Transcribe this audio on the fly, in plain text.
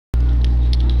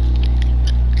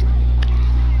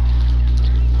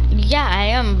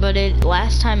am, but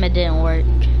last time it didn't work.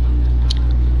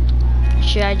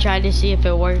 Should I try to see if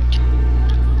it worked?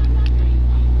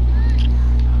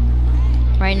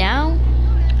 Right now?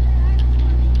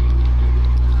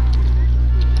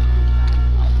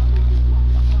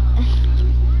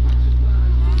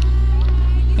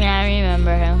 Yeah, I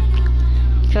remember him.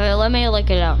 Okay, let me look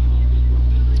it up.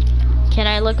 Can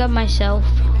I look up myself?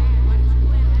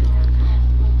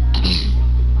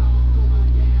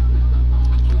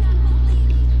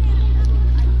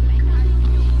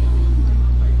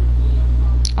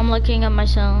 I'm looking at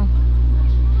myself.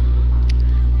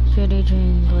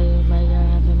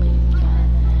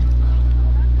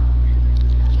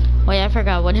 Wait, I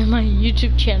forgot. What is my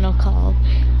YouTube channel called?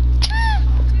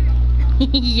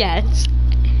 Yes.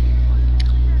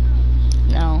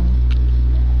 No.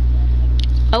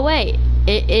 Oh wait,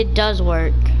 it does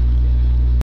work.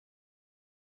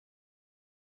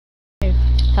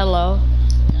 Hello?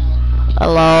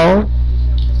 Hello?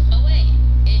 Oh wait,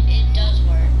 it does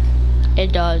work.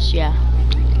 It does, yeah.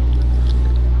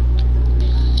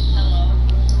 Hello?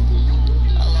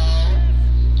 Hello?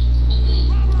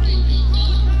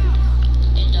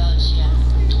 It does, yeah.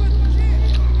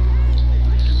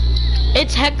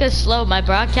 It's hecka slow. My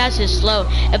broadcast is slow.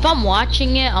 If I'm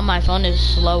watching it on my phone, it's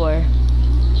slower.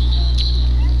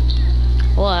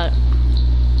 What?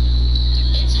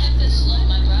 It's hecka slow.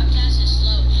 My broadcast is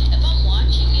slow. If I'm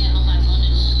watching it on my phone,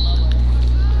 it's slower.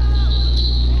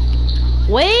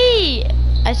 Wait!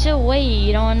 I said wait.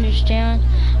 You don't understand?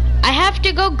 I have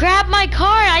to go grab my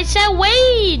car. I said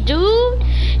wait, dude.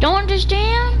 Don't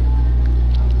understand?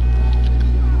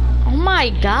 Oh my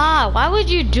god, why would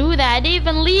you do that? I didn't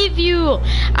even leave you.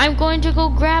 I'm going to go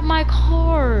grab my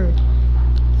car.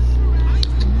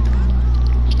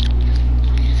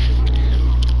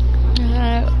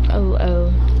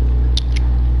 Oh.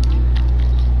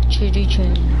 Chitty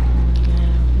chin.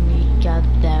 We got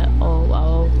that.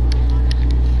 Oh.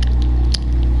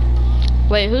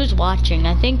 Wait, who's watching?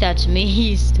 I think that's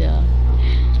me still.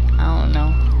 I don't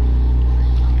know.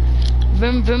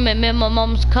 Vroom vroom, I'm in my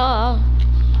mom's car.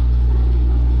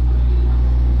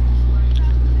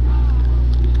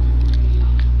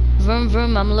 Vroom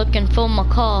vroom, I'm looking for my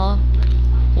car.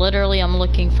 Literally, I'm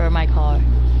looking for my car.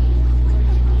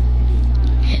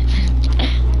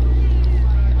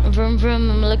 Vroom vroom,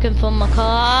 I'm looking for my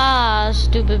car.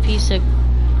 Stupid piece of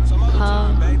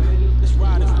car.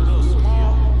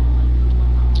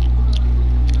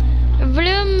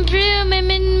 Vroom vroom,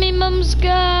 I'm in my mom's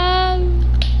car.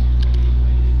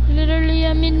 Literally,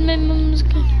 I'm in my mom's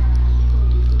car.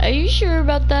 Are you sure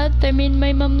about that? I'm in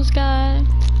my mom's car.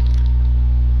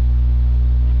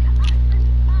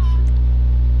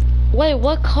 Wait,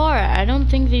 what car? I don't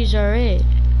think these are it.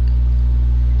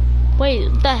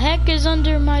 Wait, the heck is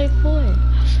under my foot?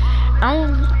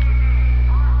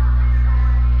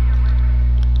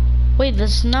 Wait,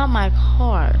 that's not my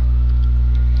car.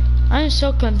 I'm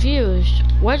so confused.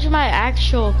 Where's my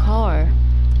actual car?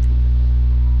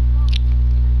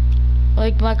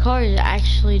 Like, my car is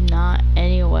actually not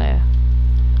anywhere.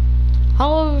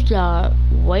 Hold up.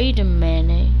 Wait a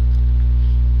minute.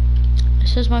 It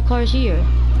says my car's here.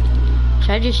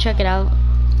 Should I just check it out?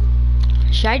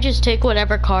 Should I just take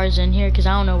whatever car is in here? Because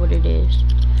I don't know what it is.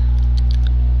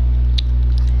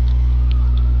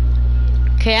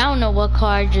 Okay, I don't know what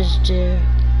car I just did.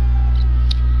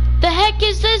 The heck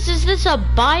is this? Is this a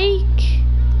bike?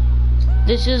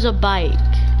 This is a bike.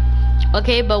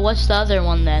 Okay, but what's the other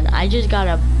one then? I just got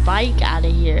a bike out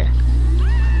of here.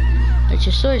 It's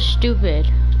just sort of stupid.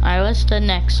 Alright, what's the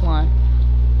next one?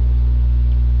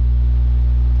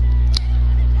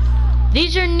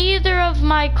 These are neither of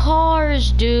my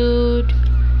cars, dude.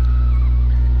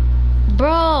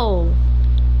 Bro.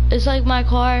 It's like my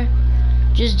car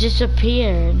just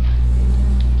disappeared.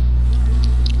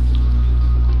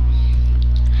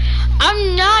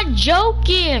 I'm not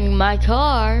joking. My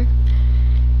car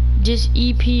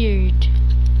disappeared.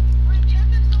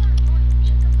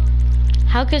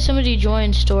 How could somebody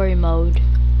join story mode?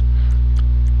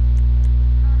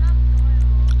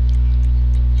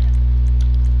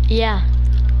 Yeah.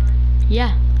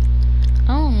 I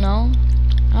don't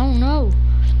know.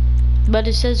 But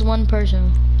it says one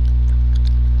person.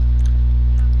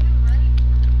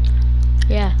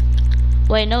 Yeah.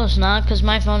 Wait, no, it's not, because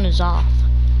my phone is off.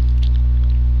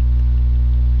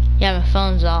 Yeah, my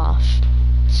phone's off.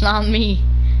 It's not me.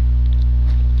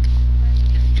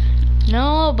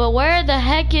 No, but where the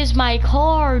heck is my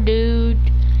car, dude?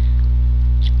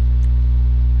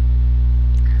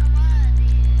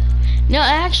 No,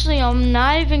 actually, I'm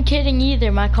not even kidding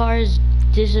either. My car has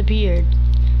disappeared.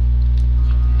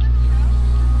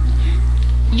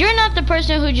 You're not the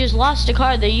person who just lost a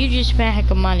car that you just spent a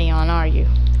heck of money on, are you?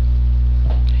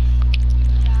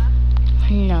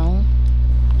 No.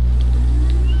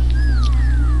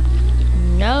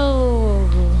 No.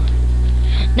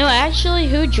 No, actually,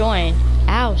 who joined?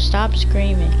 Ow, stop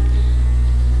screaming.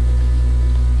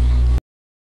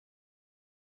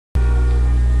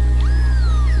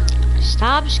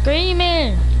 Stop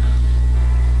screaming.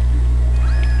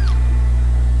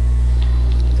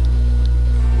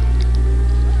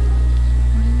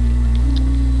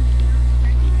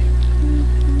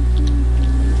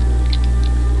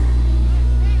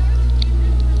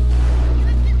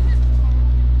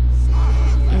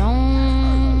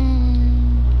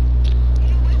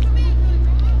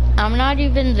 I'm not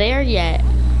even there yet.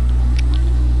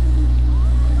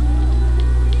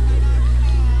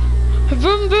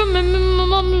 Vroom vroom in my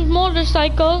mom's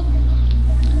motorcycle.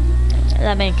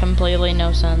 That made completely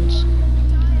no sense.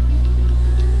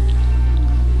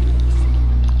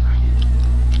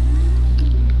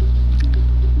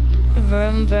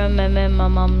 Vroom vroom in my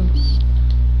mom's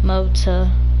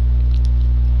motor.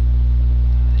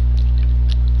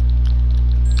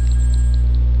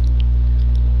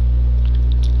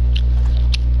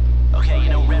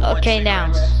 Okay,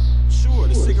 now. Sure,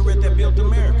 the cigarette that built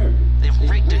America. They've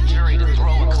rigged a jury to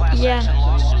throw a class action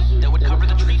lawsuit that would cover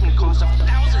the treatment costs of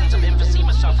thousands of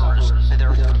emphysema sufferers.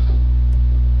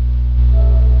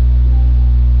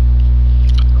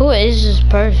 Who is this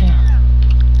person?